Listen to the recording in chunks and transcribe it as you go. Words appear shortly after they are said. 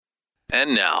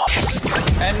And now,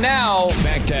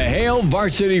 back to Hail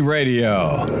Varsity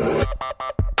Radio.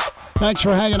 Thanks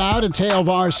for hanging out. It's Hail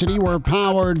Varsity. We're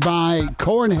powered by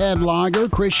Cornhead Lager,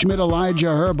 Chris Schmidt, Elijah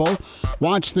Herbal.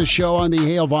 Watch the show on the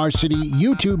Hail Varsity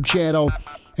YouTube channel,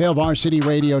 Hail Varsity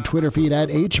Radio, Twitter feed at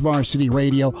HVarsity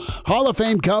Radio. Hall of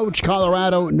Fame coach,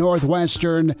 Colorado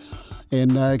Northwestern.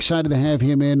 And excited to have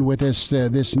him in with us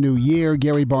this new year.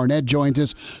 Gary Barnett joins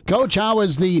us. Coach, how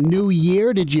was the new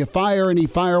year? Did you fire any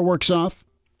fireworks off?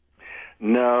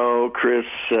 No, Chris.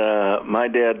 My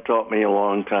dad taught me a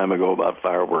long time ago about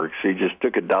fireworks. He just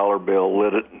took a dollar bill,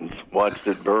 lit it, and watched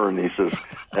it burn. He says,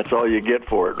 that's all you get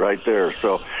for it right there.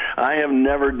 So I have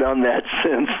never done that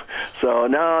since. So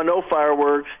no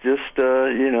fireworks, just,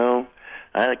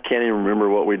 I can't even remember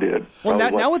what we did. Well,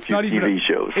 now it's not even TV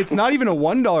shows. It's not even a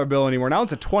 $1 bill anymore. Now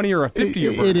it's a 20 or a 50.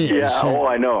 It is. Yeah.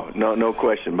 I know. No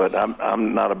question. But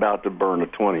I'm not about to burn a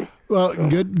 20. Well,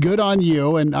 good on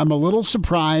you. And I'm a little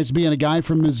surprised being a guy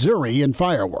from Missouri and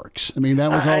fireworks. I mean,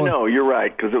 that was all. I know you're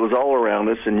right because it was all around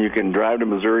us, and you can drive to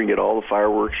Missouri and get all the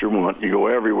fireworks you want. You go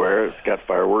everywhere; it's got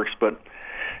fireworks. But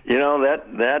that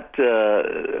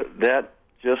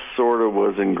just sort of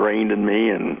was ingrained in me,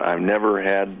 and I've never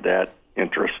had that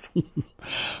interest.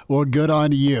 Well, good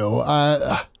on you.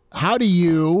 How do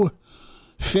you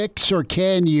fix, or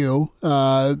can you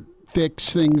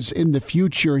fix things in the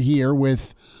future here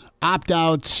with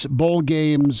opt-outs, bowl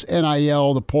games,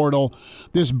 NIL, the portal?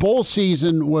 This bowl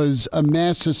season was a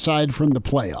mess aside from the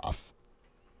playoff.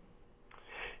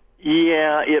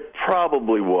 Yeah, it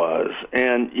probably was.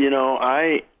 And,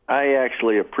 I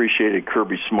actually appreciated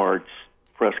Kirby Smart's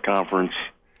press conference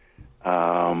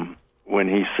when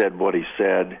he said what he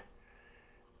said.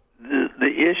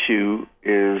 The issue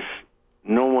is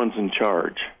no one's in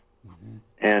charge,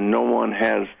 and no one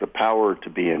has the power to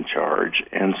be in charge.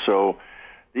 And so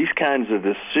these kinds of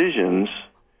decisions,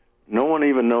 no one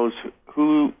even knows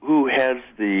who has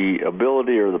the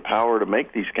ability or the power to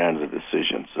make these kinds of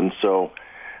decisions. And so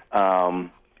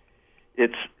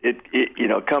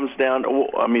it comes down to,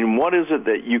 what is it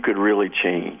that you could really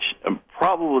change?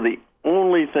 Probably the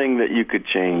only thing that you could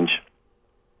change,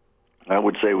 I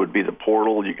would say, would be the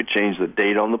portal. You could change the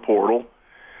date on the portal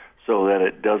so that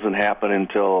it doesn't happen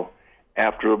until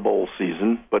after the bowl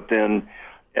season. But then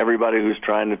everybody who's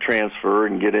trying to transfer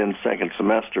and get in second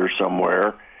semester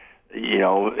somewhere,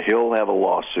 he'll have a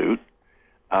lawsuit.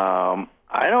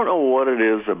 I don't know what it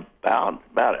is about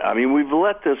it. I mean, we've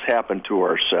let this happen to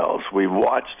ourselves. We've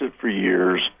watched it for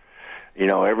years,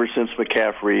 ever since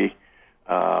McCaffrey,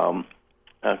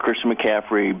 Christian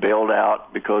McCaffrey bailed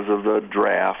out because of the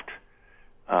draft.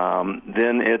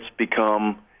 Then it's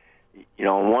become,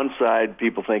 on one side,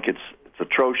 people think it's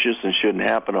atrocious and shouldn't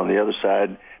happen. On the other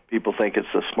side, people think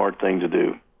it's a smart thing to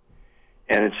do.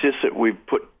 And it's just that we've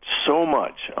put so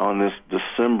much on this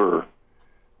December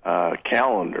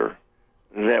calendar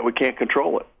that we can't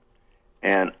control it.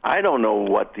 And I don't know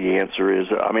what the answer is.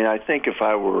 I mean, I think if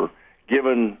I were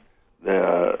given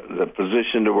the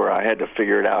position to where I had to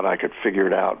figure it out, I could figure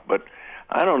it out. But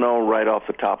I don't know right off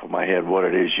the top of my head what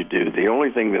it is you do. The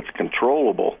only thing that's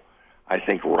controllable, I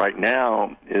think, right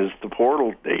now is the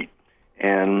portal date.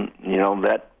 And,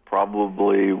 that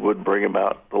probably would bring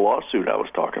about the lawsuit I was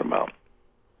talking about.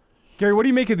 Gary, what do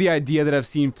you make of the idea that I've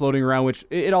seen floating around, which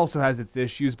it also has its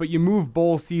issues, but you move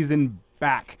bowl season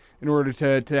back in order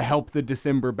to help the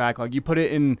December backlog? You put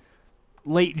it in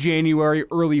late January,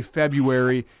 early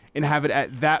February, and have it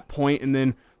at that point, and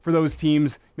then for those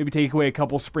teams, maybe take away a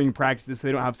couple spring practices so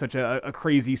they don't have such a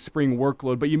crazy spring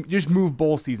workload, but you just move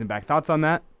bowl season back. Thoughts on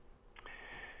that?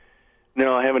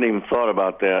 No, I haven't even thought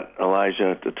about that,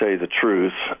 Elijah, to tell you the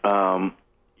truth.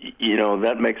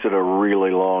 That makes it a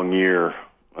really long year.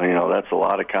 That's a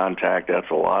lot of contact. That's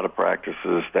a lot of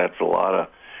practices. That's a lot of,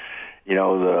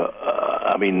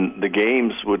 the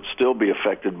games would still be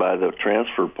affected by the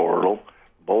transfer portal,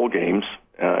 bowl games.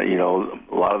 A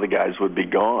lot of the guys would be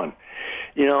gone.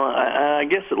 I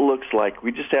guess it looks like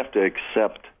we just have to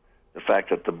accept the fact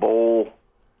that the bowl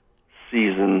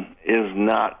season is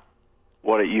not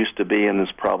what it used to be, and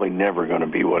is probably never going to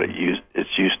be what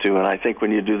it's used to. And I think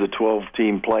when you do the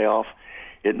 12-team playoff,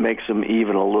 it makes them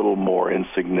even a little more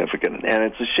insignificant. And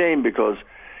it's a shame because,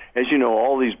 as you know,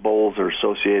 all these bowls are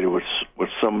associated with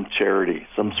some charity,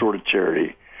 some sort of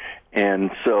charity. And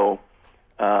so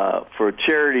for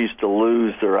charities to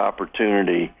lose their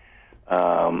opportunity,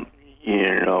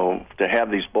 to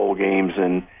have these bowl games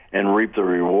and reap the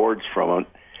rewards from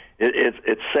it,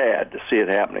 it's sad to see it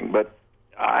happening. But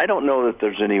I don't know that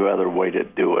there's any other way to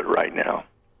do it right now.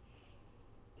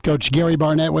 Coach Gary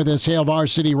Barnett with us, Hail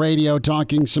Varsity Radio,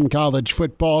 talking some college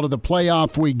football. To the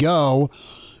playoff we go.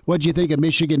 What do you think of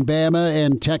Michigan, Bama,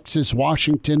 and Texas,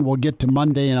 Washington? We'll get to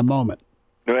Monday in a moment.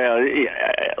 Well,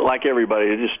 like everybody,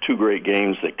 it's just two great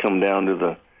games that come down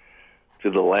to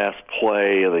the last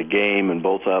play of the game, and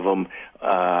both of them,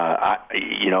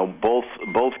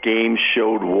 both games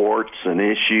showed warts and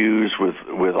issues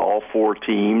with all four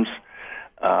teams.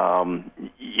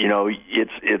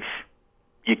 It's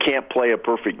you can't play a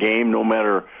perfect game no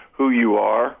matter who you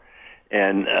are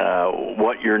and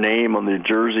what your name on the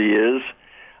jersey is.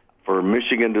 For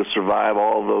Michigan to survive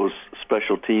all those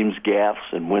special teams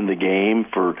gaffes and win the game,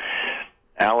 for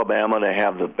Alabama to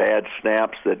have the bad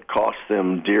snaps that cost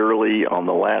them dearly on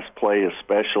the last play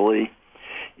especially,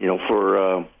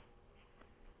 for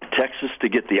Texas to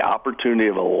get the opportunity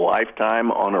of a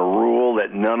lifetime on a rule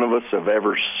that none of us have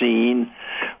ever seen,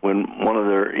 when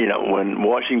when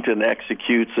Washington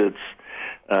executes its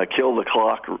kill the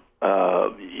clock,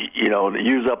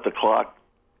 use up the clock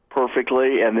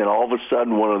perfectly, and then all of a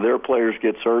sudden one of their players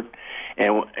gets hurt,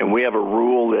 and we have a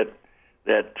rule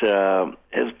that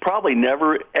has probably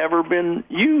never ever been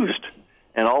used.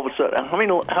 And all of a sudden,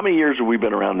 how many years have we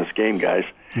been around this game, guys?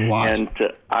 Lots. And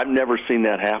I've never seen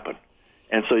that happen.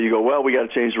 And so you go, well, we got to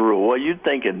change the rule. Well, you'd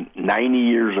think in 90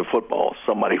 years of football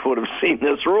somebody would have seen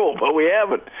this rule, but we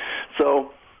haven't.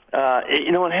 So,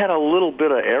 it had a little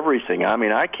bit of everything.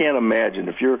 I can't imagine,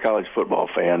 if you're a college football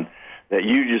fan, that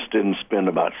you just didn't spend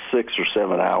about 6 or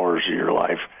 7 hours of your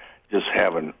life just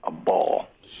having a ball.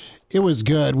 It was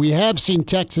good. We have seen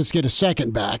Texas get a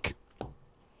second back.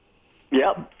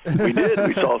 Yep, we did.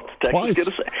 We saw Texas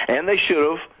get and they should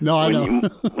have. No, I know.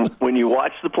 When you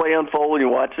watch the play unfold and you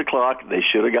watch the clock, they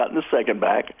should have gotten the second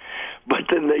back, but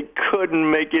then they couldn't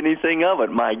make anything of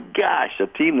it. My gosh, a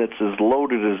team that's as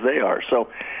loaded as they are. So,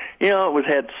 it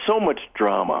had so much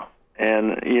drama,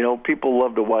 and, people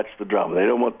love to watch the drama. They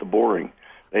don't want the boring.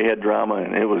 They had drama,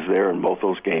 and it was there in both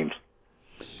those games.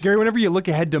 Gary, whenever you look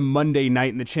ahead to Monday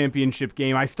night in the championship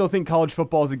game, I still think college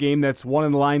football is a game that's won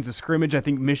in the lines of scrimmage. I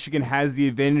think Michigan has the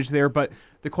advantage there, but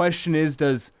the question is,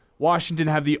 does Washington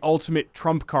have the ultimate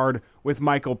trump card with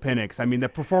Michael Penix? The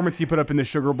performance he put up in the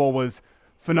Sugar Bowl was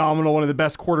phenomenal, one of the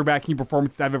best quarterbacking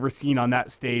performances I've ever seen on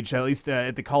that stage, at least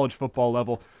at the college football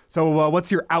level. So what's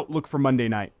your outlook for Monday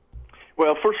night?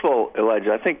 Well, first of all,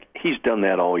 Elijah, I think he's done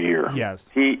that all year. Yes.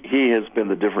 He has been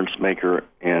the difference maker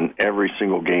in every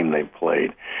single game they've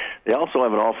played. They also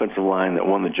have an offensive line that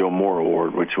won the Joe Moore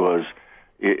Award, which was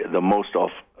the most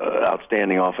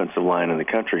outstanding offensive line in the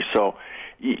country. So,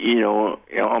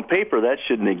 on paper, that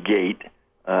should negate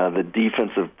the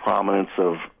defensive prominence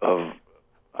of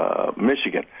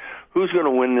Michigan. Who's going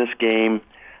to win this game?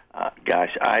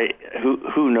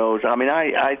 Who knows?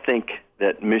 I think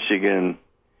that Michigan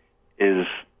is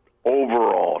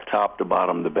overall, top to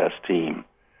bottom, the best team.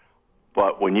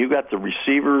 But when you got the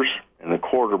receivers and the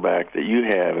quarterback that you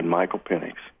have in Michael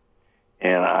Penix,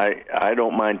 and I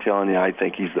don't mind telling you, I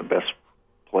think he's the best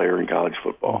player in college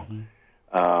football,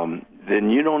 then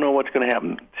you don't know what's going to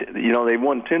happen. They've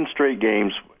won 10 straight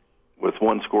games with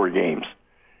one-score games.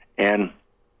 And,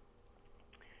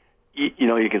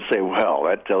 you can say, well,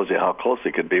 that tells you how close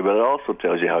it could be, but it also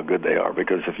tells you how good they are,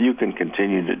 because if you can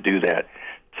continue to do that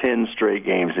 10 straight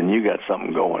games and you got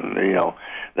something going,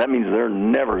 that means they're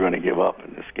never going to give up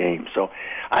in this game. So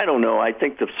I don't know. I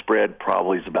think the spread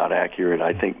probably is about accurate.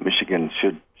 I think Michigan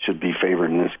should be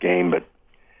favored in this game, but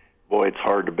boy, it's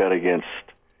hard to bet against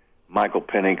Michael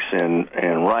Penix and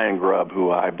Ryan Grubb,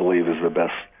 who I believe is the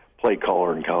best play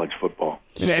caller in college football.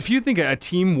 And if you think a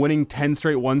team winning 10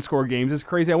 straight one-score games is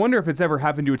crazy, I wonder if it's ever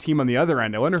happened to a team on the other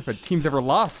end. I wonder if a team's ever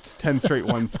lost 10 straight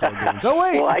one-score games. Oh,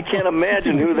 wait. Well, I can't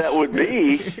imagine who that would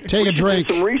be. Take a drink.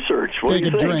 Do some research. Take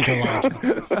a drink,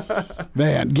 Elijah.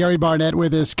 Man, Gary Barnett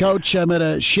with us. Coach, I'm going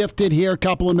to shift it here. A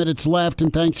couple of minutes left,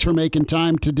 and thanks for making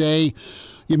time today.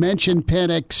 You mentioned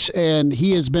Penix, and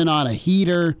he has been on a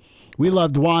heater. We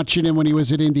loved watching him when he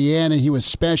was at Indiana. He was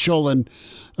special, and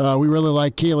we really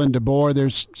like Kalen DeBoer.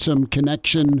 There's some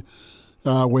connection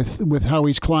with how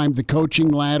he's climbed the coaching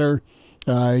ladder.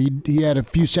 He had a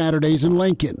few Saturdays in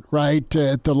Lincoln, right,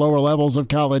 at the lower levels of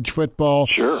college football.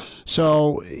 Sure.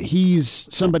 So he's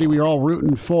somebody we're all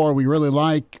rooting for. We really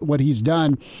like what he's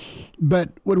done. But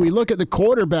when we look at the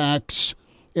quarterbacks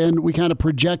and we kind of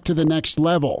project to the next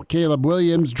level, Caleb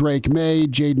Williams, Drake May,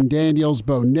 Jaden Daniels,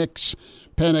 Bo Nix,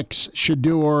 Penix,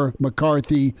 Shador,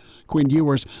 McCarthy, Quinn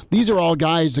Ewers. These are all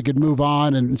guys that could move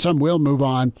on, and some will move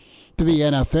on to the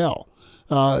NFL.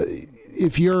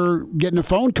 If you're getting a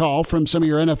phone call from some of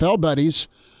your NFL buddies,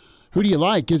 who do you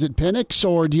like? Is it Penix,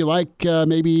 or do you like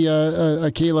maybe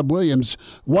a Caleb Williams?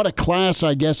 What a class,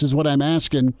 I guess, is what I'm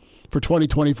asking for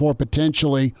 2024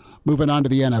 potentially moving on to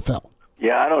the NFL.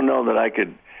 Yeah, I don't know that I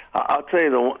could I'll tell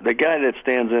you, the guy that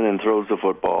stands in and throws the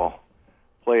football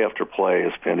play after play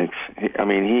is Penix.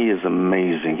 He is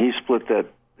amazing. He split that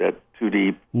two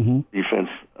deep defense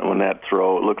on that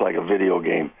throw. It looked like a video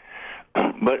game.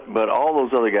 But all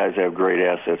those other guys have great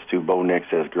assets too. Bo Nix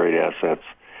has great assets.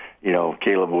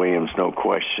 Caleb Williams, no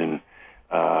question.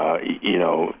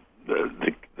 The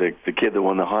kid that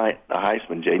won the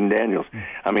Heisman, Jaden Daniels.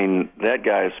 That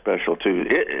guy is special too.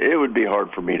 It would be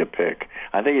hard for me to pick.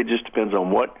 I think it just depends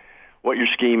on what your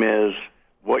scheme is,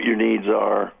 what your needs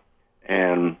are,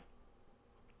 and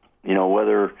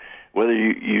whether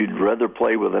you'd rather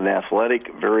play with an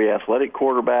very athletic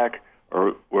quarterback,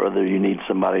 or whether you need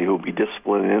somebody who'll be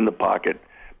disciplined in the pocket,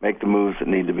 make the moves that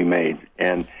need to be made.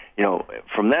 And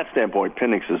from that standpoint,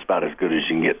 Penix is about as good as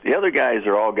you can get. The other guys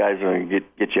are all guys that are going to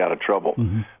get you out of trouble.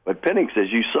 But Penix,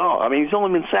 as you saw, he's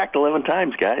only been sacked 11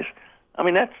 times, guys.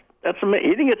 That's amazing.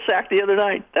 He didn't get sacked the other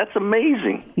night. That's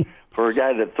amazing for a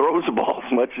guy that throws the ball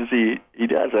as much as he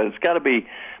does. And it's got to be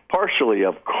partially,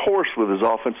 of course, with his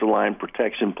offensive line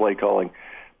protection, play calling,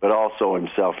 but also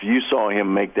himself. You saw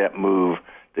him make that move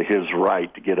to his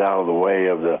right to get out of the way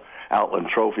of the Outland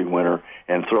Trophy winner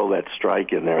and throw that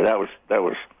strike in there. That was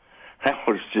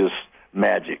just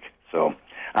magic. So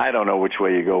I don't know which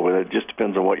way you go with it. It just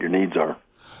depends on what your needs are.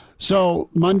 So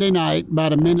Monday night,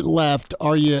 about a minute left.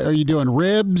 Are you doing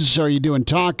ribs? Are you doing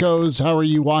tacos? How are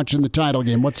you watching the title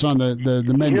game? What's on the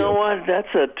menu? You know what? That's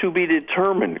to be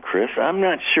determined, Chris. I'm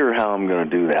not sure how I'm going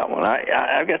to do that one.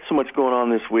 I've got so much going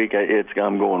on this week.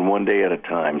 I'm going one day at a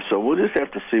time. So we'll just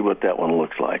have to see what that one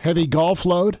looks like. Heavy golf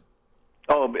load?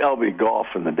 Oh, I'll be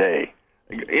golfing the day.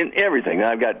 In everything.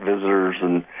 I've got visitors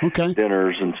and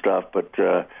dinners and stuff, but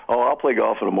I'll play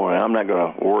golf in the morning. I'm not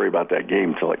going to worry about that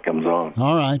game until it comes on.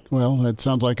 All right. Well, that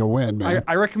sounds like a win, man.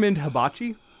 I recommend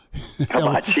hibachi.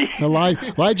 Hibachi.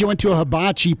 Elijah went to a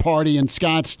hibachi party in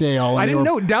Scottsdale. I didn't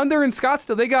know. Down there in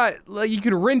Scottsdale, they got you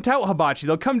can rent out hibachi.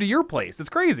 They'll come to your place. It's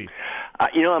crazy.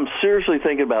 I'm seriously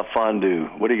thinking about fondue.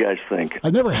 What do you guys think?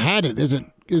 I've never had it. Is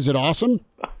it awesome?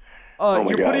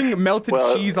 You're putting melted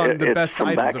cheese on the best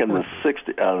items. Back in the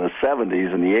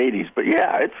 70s and the 80s, but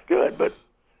yeah, it's good. But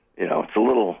it's a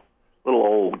little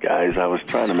old, guys. I was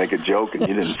trying to make a joke and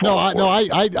you didn't. I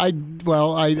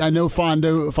know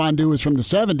fondue was from the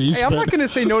 70s. Hey, I'm not going to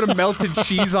say no to melted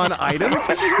cheese on items.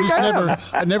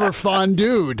 I never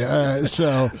fondued.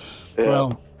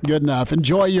 Well, good enough.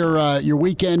 Enjoy your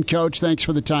weekend, Coach. Thanks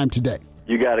for the time today.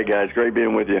 You got it, guys. Great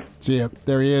being with you. See ya.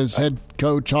 There he is, head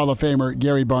coach, Hall of Famer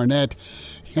Gary Barnett.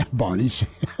 Yeah, Barney's.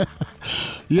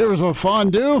 Yours were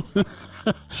fondue?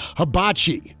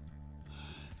 Hibachi.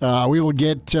 We will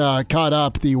get caught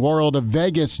up. The world of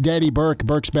Vegas. Daddy Burke,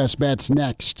 Burke's Best Bets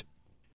next.